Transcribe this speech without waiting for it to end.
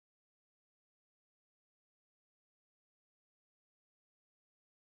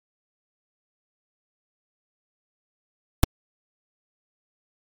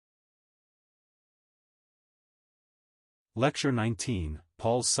Lecture 19,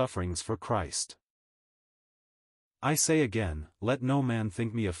 Paul's Sufferings for Christ. I say again, let no man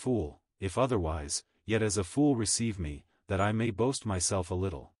think me a fool, if otherwise, yet as a fool receive me, that I may boast myself a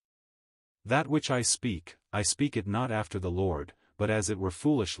little. That which I speak it not after the Lord, but as it were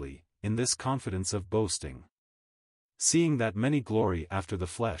foolishly, in this confidence of boasting. Seeing that many glory after the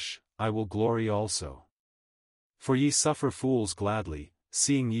flesh, I will glory also. For ye suffer fools gladly,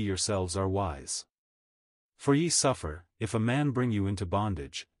 seeing ye yourselves are wise. For ye suffer, if a man bring you into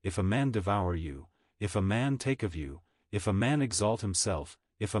bondage, if a man devour you, if a man take of you, if a man exalt himself,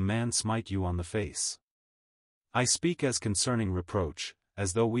 if a man smite you on the face. I speak as concerning reproach,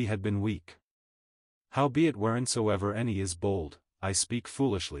 as though we had been weak. Howbeit whereinsoever any is bold, I speak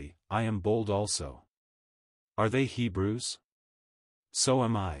foolishly, I am bold also. Are they Hebrews? So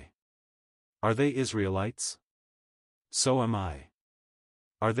am I. Are they Israelites? So am I.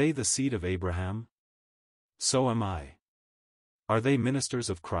 Are they the seed of Abraham? So am I. Are they ministers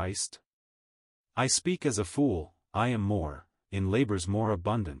of Christ? I speak as a fool, I am more, in labors more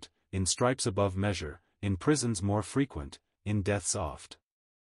abundant, in stripes above measure, in prisons more frequent, in deaths oft.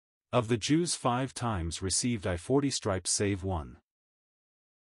 Of the Jews 5 times received I 40 stripes save one.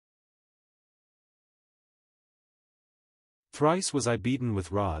 Thrice was I beaten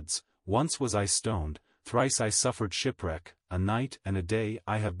with rods, once was I stoned, thrice I suffered shipwreck, a night and a day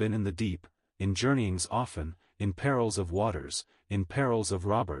I have been in the deep, in journeyings often, in perils of waters, in perils of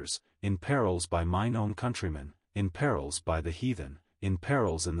robbers, in perils by mine own countrymen, in perils by the heathen, in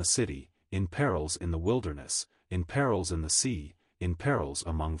perils in the city, in perils in the wilderness, in perils in the sea, in perils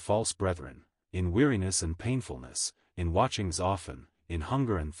among false brethren, in weariness and painfulness, in watchings often, in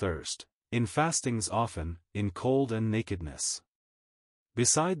hunger and thirst, in fastings often, in cold and nakedness.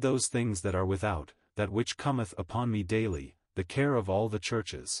 Beside those things that are without, that which cometh upon me daily, the care of all the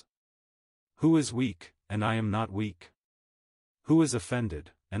churches. Who is weak, and I am not weak? Who is offended,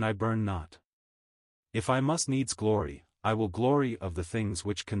 and I burn not? If I must needs glory, I will glory of the things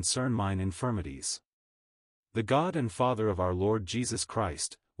which concern mine infirmities. The God and Father of our Lord Jesus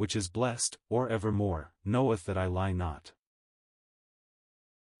Christ, which is blessed, or evermore, knoweth that I lie not.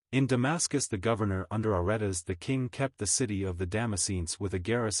 In Damascus the governor under Aretas the king kept the city of the Damascenes with a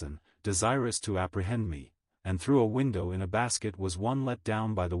garrison, desirous to apprehend me, and through a window in a basket was one let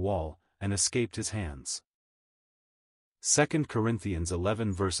down by the wall, and escaped his hands. 2 Corinthians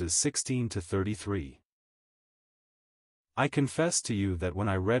 11 verses 16 to 33. I confess to you that when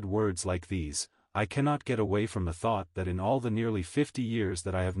I read words like these, I cannot get away from the thought that in all the nearly 50 years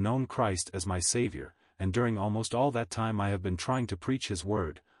that I have known Christ as my Savior, and during almost all that time I have been trying to preach His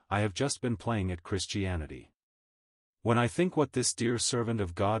Word, I have just been playing at Christianity. When I think what this dear servant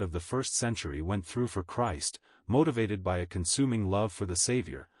of God of the first century went through for Christ, motivated by a consuming love for the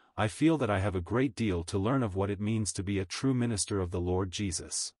Savior, I feel that I have a great deal to learn of what it means to be a true minister of the Lord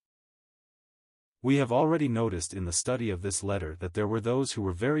Jesus. We have already noticed in the study of this letter that there were those who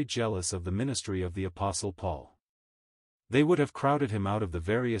were very jealous of the ministry of the Apostle Paul. They would have crowded him out of the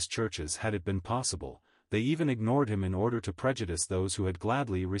various churches had it been possible. They even ignored him in order to prejudice those who had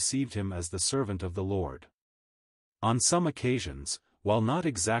gladly received him as the servant of the Lord. On some occasions, while not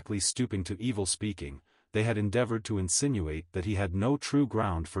exactly stooping to evil speaking, they had endeavored to insinuate that he had no true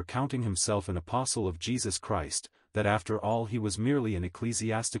ground for counting himself an apostle of Jesus Christ, that after all he was merely an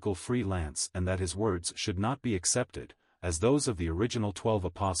ecclesiastical free lance and that his words should not be accepted, as those of the original 12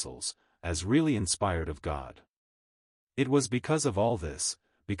 apostles, as really inspired of God. It was because of all this,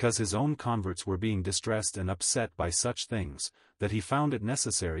 because his own converts were being distressed and upset by such things, that he found it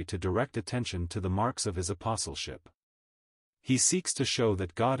necessary to direct attention to the marks of his apostleship. He seeks to show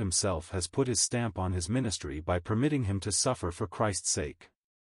that God Himself has put His stamp on his ministry by permitting him to suffer for Christ's sake.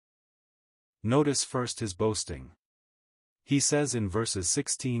 Notice first his boasting. He says in verses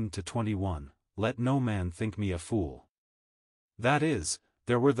 16 to 21, "Let no man think me a fool." That is,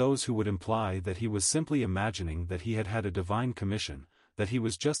 there were those who would imply that he was simply imagining that he had had a divine commission, that he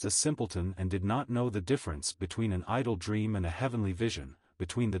was just a simpleton and did not know the difference between an idle dream and a heavenly vision,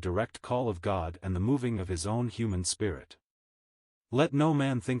 between the direct call of God and the moving of his own human spirit. Let no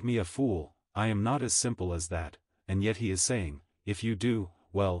man think me a fool, I am not as simple as that, and yet he is saying, if you do,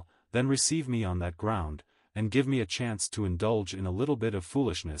 well, then receive me on that ground, and give me a chance to indulge in a little bit of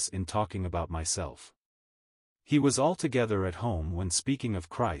foolishness in talking about myself. He was altogether at home when speaking of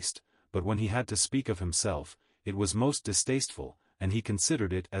Christ, but when he had to speak of himself, it was most distasteful, and he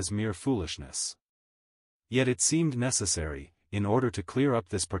considered it as mere foolishness. Yet it seemed necessary, in order to clear up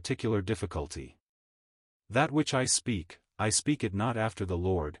this particular difficulty. That which I speak it not after the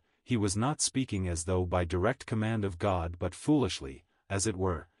Lord. He was not speaking as though by direct command of God but foolishly, as it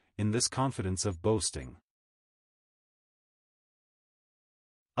were, in this confidence of boasting.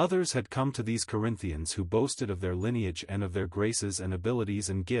 Others had come to these Corinthians who boasted of their lineage and of their graces and abilities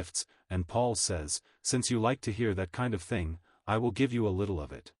and gifts, and Paul says, "Since you like to hear that kind of thing, I will give you a little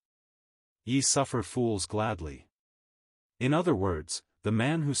of it. Ye suffer fools gladly." In other words, the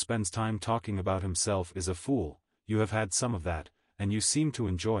man who spends time talking about himself is a fool. You have had some of that, and you seem to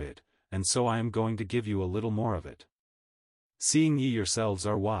enjoy it, and so I am going to give you a little more of it. Seeing ye yourselves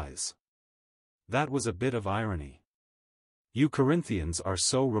are wise. That was a bit of irony. You Corinthians are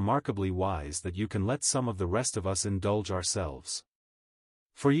so remarkably wise that you can let some of the rest of us indulge ourselves.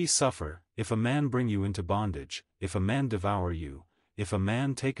 For ye suffer, if a man bring you into bondage, if a man devour you, if a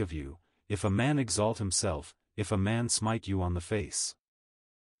man take of you, if a man exalt himself, if a man smite you on the face.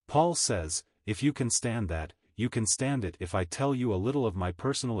 Paul says, if you can stand that, you can stand it if I tell you a little of my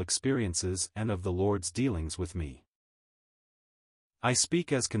personal experiences and of the Lord's dealings with me. I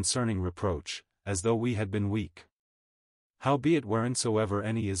speak as concerning reproach, as though we had been weak. Howbeit whereinsoever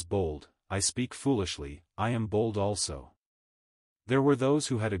any is bold, I speak foolishly, I am bold also. There were those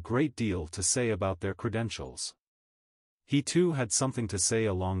who had a great deal to say about their credentials. He too had something to say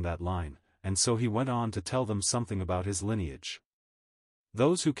along that line, and so he went on to tell them something about his lineage.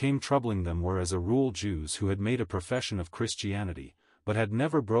 Those who came troubling them were as a rule Jews who had made a profession of Christianity, but had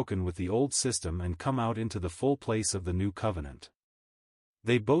never broken with the old system and come out into the full place of the new covenant.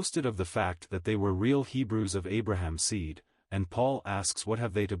 They boasted of the fact that they were real Hebrews of Abraham's seed, and Paul asks, what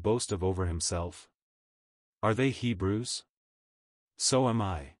have they to boast of over himself? Are they Hebrews? So am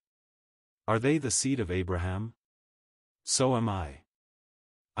I. Are they the seed of Abraham? So am I.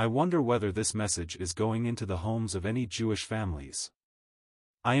 I wonder whether this message is going into the homes of any Jewish families.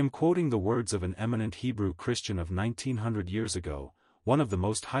 I am quoting the words of an eminent Hebrew Christian of 1900 years ago, one of the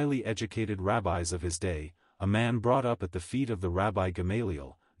most highly educated rabbis of his day, a man brought up at the feet of the Rabbi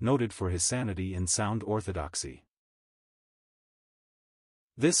Gamaliel, noted for his sanity and sound orthodoxy.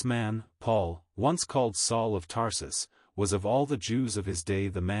 This man, Paul, once called Saul of Tarsus, was of all the Jews of his day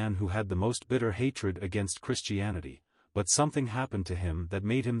the man who had the most bitter hatred against Christianity, but something happened to him that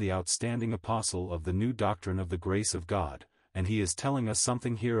made him the outstanding apostle of the new doctrine of the grace of God, and he is telling us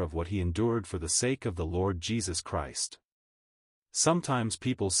something here of what he endured for the sake of the Lord Jesus Christ. Sometimes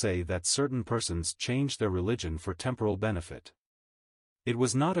people say that certain persons change their religion for temporal benefit. It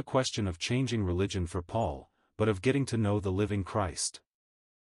was not a question of changing religion for Paul, but of getting to know the living Christ.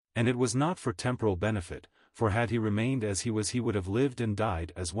 And it was not for temporal benefit, for had he remained as he was he would have lived and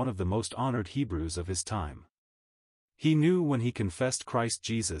died as one of the most honored Hebrews of his time. He knew when he confessed Christ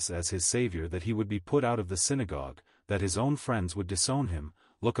Jesus as his Savior that he would be put out of the synagogue, that his own friends would disown him,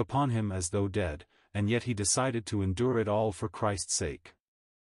 look upon him as though dead, and yet he decided to endure it all for Christ's sake.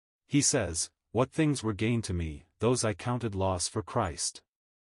 He says, "What things were gain to me, those I counted loss for Christ."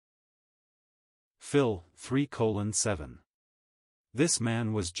 Phil 3:7. This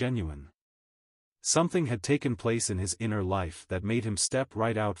man was genuine. Something had taken place in his inner life that made him step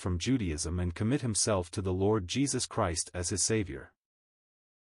right out from Judaism and commit himself to the Lord Jesus Christ as his Savior.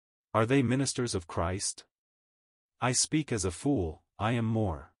 Are they ministers of Christ? I speak as a fool, I am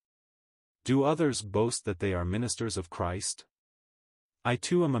more. Do others boast that they are ministers of Christ? I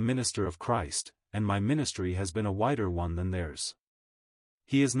too am a minister of Christ, and my ministry has been a wider one than theirs.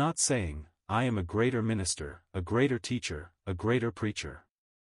 He is not saying, I am a greater minister, a greater teacher, a greater preacher.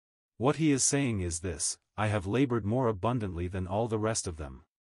 What he is saying is this, I have labored more abundantly than all the rest of them.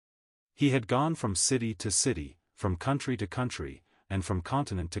 He had gone from city to city, from country to country, and from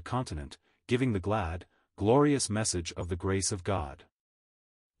continent to continent, giving the glad, glorious message of the grace of God.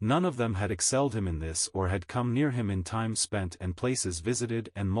 None of them had excelled him in this or had come near him in time spent and places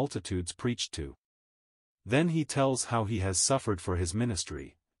visited and multitudes preached to. Then he tells how he has suffered for his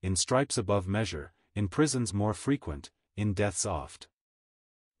ministry, in stripes above measure, in prisons more frequent, in deaths oft.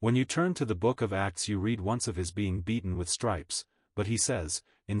 When you turn to the book of Acts you read once of his being beaten with stripes, but he says,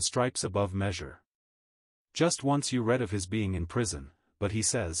 in stripes above measure. Just once you read of his being in prison, but he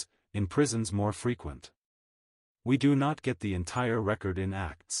says, in prisons more frequent. We do not get the entire record in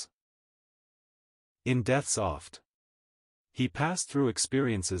Acts. In deaths oft. He passed through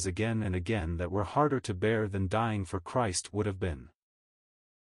experiences again and again that were harder to bear than dying for Christ would have been.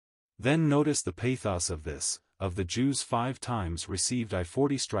 Then notice the pathos of this, of the Jews 5 times received I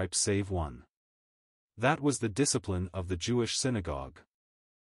 40 stripes save one. That was the discipline of the Jewish synagogue.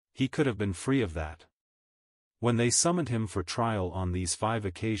 He could have been free of that. When they summoned him for trial on these 5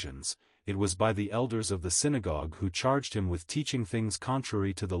 occasions, it was by the elders of the synagogue who charged him with teaching things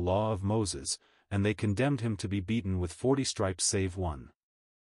contrary to the law of Moses, and they condemned him to be beaten with 40 stripes save one.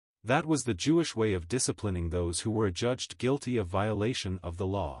 That was the Jewish way of disciplining those who were adjudged guilty of violation of the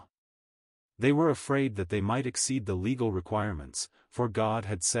law. They were afraid that they might exceed the legal requirements, for God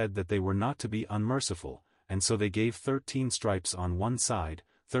had said that they were not to be unmerciful, and so they gave 13 stripes on one side,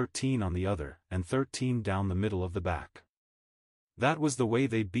 13 on the other, and 13 down the middle of the back. That was the way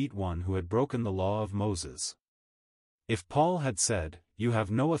they beat one who had broken the law of Moses. If Paul had said, "You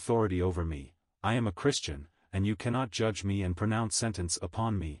have no authority over me, I am a Christian, and you cannot judge me and pronounce sentence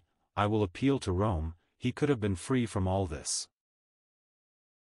upon me, I will appeal to Rome," he could have been free from all this.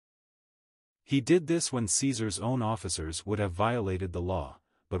 He did this when Caesar's own officers would have violated the law,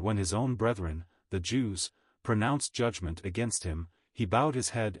 but when his own brethren, the Jews, pronounced judgment against him, he bowed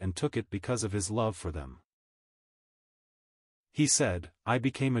his head and took it because of his love for them. He said, "I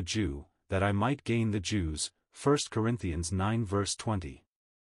became a Jew, that I might gain the Jews," 1 Corinthians 9 verse 20.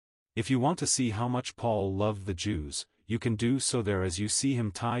 If you want to see how much Paul loved the Jews, you can do so there as you see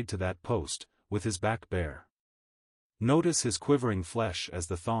him tied to that post, with his back bare. Notice his quivering flesh as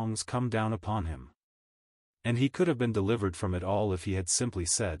the thongs come down upon him. And he could have been delivered from it all if he had simply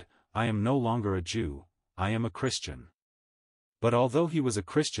said, "I am no longer a Jew, I am a Christian." But although he was a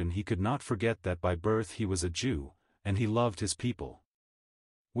Christian, he could not forget that by birth he was a Jew, and he loved his people.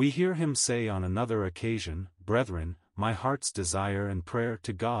 We hear him say on another occasion, "Brethren, my heart's desire and prayer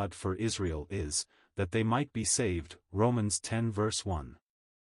to God for Israel is, that they might be saved," Romans 10 verse 1.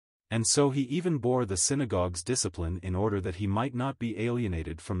 And so he even bore the synagogue's discipline in order that he might not be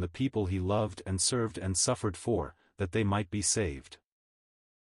alienated from the people he loved and served and suffered for, that they might be saved.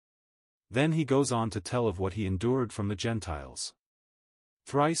 Then he goes on to tell of what he endured from the Gentiles.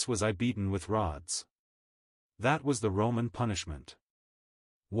 "Thrice was I beaten with rods." That was the Roman punishment.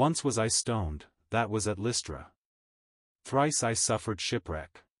 "Once was I stoned," that was at Lystra. "Thrice I suffered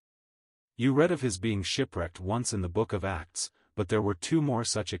shipwreck." You read of his being shipwrecked once in the book of Acts, but there were 2 more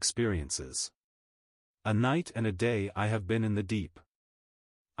such experiences. "A night and a day I have been in the deep."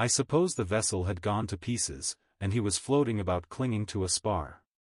 I suppose the vessel had gone to pieces, and he was floating about clinging to a spar.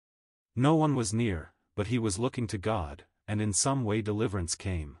 No one was near, but he was looking to God, and in some way deliverance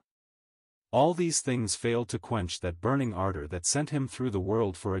came. All these things failed to quench that burning ardor that sent him through the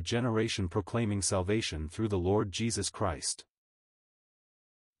world for a generation proclaiming salvation through the Lord Jesus Christ.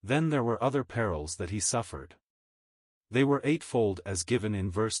 Then there were other perils that he suffered. They were 8-fold as given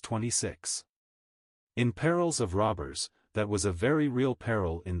in verse 26. In perils of robbers, that was a very real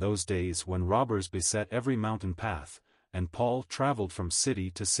peril in those days when robbers beset every mountain path, and Paul traveled from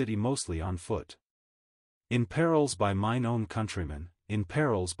city to city mostly on foot. In perils by mine own countrymen, in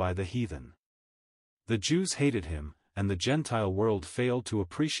perils by the heathen. The Jews hated him, and the Gentile world failed to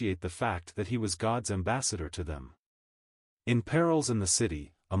appreciate the fact that he was God's ambassador to them. In perils in the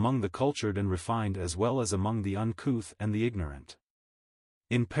city, among the cultured and refined as well as among the uncouth and the ignorant.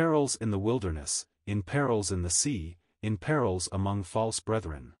 In perils in the wilderness, in perils in the sea, in perils among false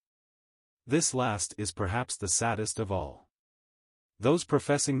brethren. This last is perhaps the saddest of all. Those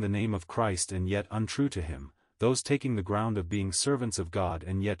professing the name of Christ and yet untrue to him, those taking the ground of being servants of God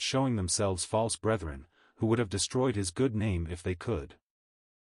and yet showing themselves false brethren, who would have destroyed his good name if they could.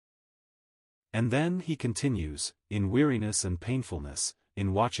 And then he continues, in weariness and painfulness,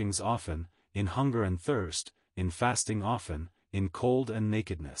 in watchings often, in hunger and thirst, in fasting often, in cold and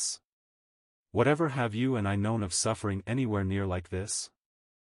nakedness. Whatever have you and I known of suffering anywhere near like this?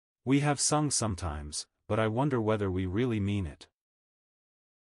 We have sung sometimes, but I wonder whether we really mean it.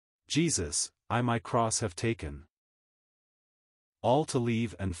 Jesus, I my cross have taken, all to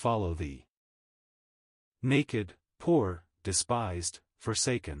leave and follow thee. Naked, poor, despised,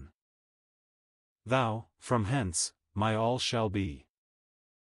 forsaken. Thou, from hence, my all shall be.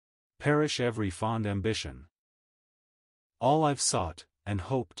 Perish every fond ambition. All I've sought, and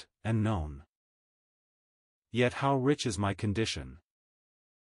hoped, and known. Yet how rich is my condition.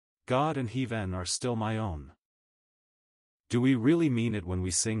 God and heaven are still my own. Do we really mean it when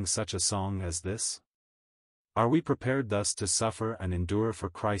we sing such a song as this? Are we prepared thus to suffer and endure for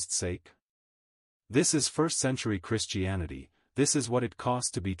Christ's sake? This is first-century Christianity, this is what it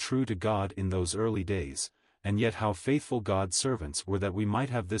cost to be true to God in those early days, and yet how faithful God's servants were that we might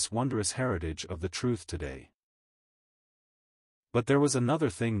have this wondrous heritage of the truth today. But there was another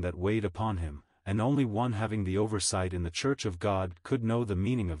thing that weighed upon him, and only one having the oversight in the church of God could know the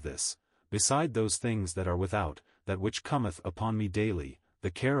meaning of this, beside those things that are without, that which cometh upon me daily,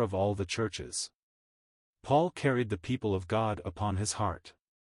 the care of all the churches. Paul carried the people of God upon his heart.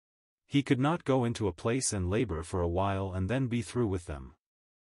 He could not go into a place and labor for a while and then be through with them.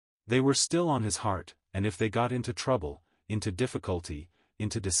 They were still on his heart, and if they got into trouble, into difficulty,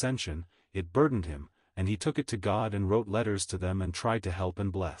 into dissension, it burdened him, and he took it to God and wrote letters to them and tried to help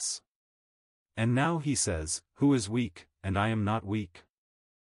and bless. And now he says, "Who is weak, and I am not weak?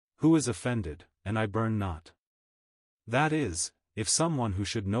 Who is offended, and I burn not? That is, if someone who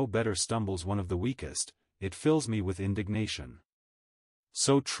should know better stumbles one of the weakest, it fills me with indignation.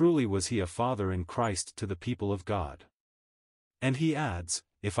 So truly was he a father in Christ to the people of God. And he adds,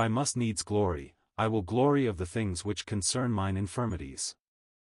 if I must needs glory, I will glory of the things which concern mine infirmities.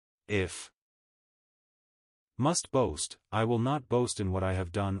 If must boast, I will not boast in what I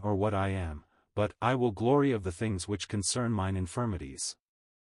have done or what I am, but I will glory of the things which concern mine infirmities.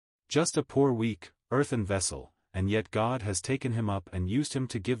 Just a poor weak, earthen vessel, and yet God has taken him up and used him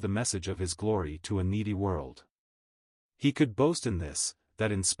to give the message of his glory to a needy world. He could boast in this,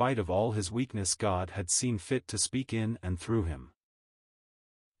 that in spite of all his weakness God had seen fit to speak in and through him.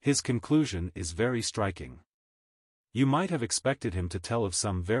 His conclusion is very striking. You might have expected him to tell of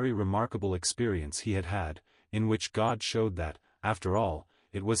some very remarkable experience he had had, in which God showed that, after all,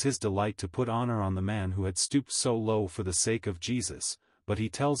 it was his delight to put honor on the man who had stooped so low for the sake of Jesus, but he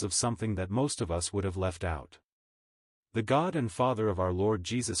tells of something that most of us would have left out. The God and Father of our Lord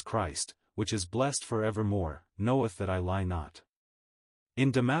Jesus Christ, which is blessed for evermore, knoweth that I lie not.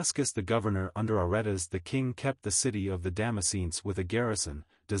 In Damascus the governor under Aretas the king kept the city of the Damascenes with a garrison,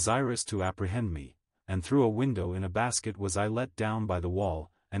 desirous to apprehend me, and through a window in a basket was I let down by the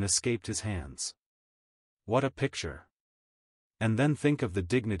wall, and escaped his hands. What a picture! And then think of the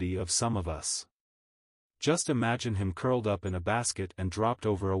dignity of some of us. Just imagine him curled up in a basket and dropped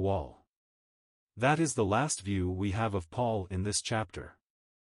over a wall. That is the last view we have of Paul in this chapter.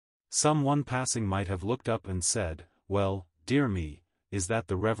 Some one passing might have looked up and said, well, dear me, is that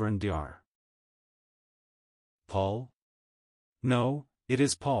the Reverend Dr. Paul? No, it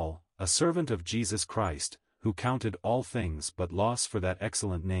is Paul, a servant of Jesus Christ, who counted all things but loss for that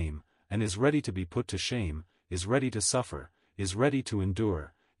excellent name, and is ready to be put to shame, is ready to suffer, is ready to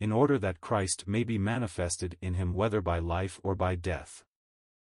endure, in order that Christ may be manifested in him whether by life or by death.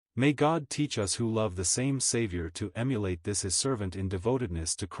 May God teach us who love the same Savior to emulate this his servant in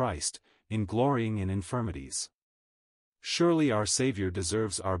devotedness to Christ, in glorying in infirmities. Surely our Savior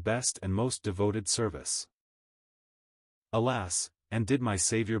deserves our best and most devoted service. Alas, and did my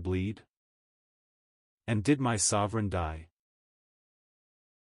Savior bleed? And did my Sovereign die?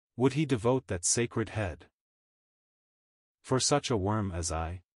 Would he devote that sacred head for such a worm as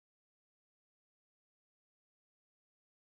I?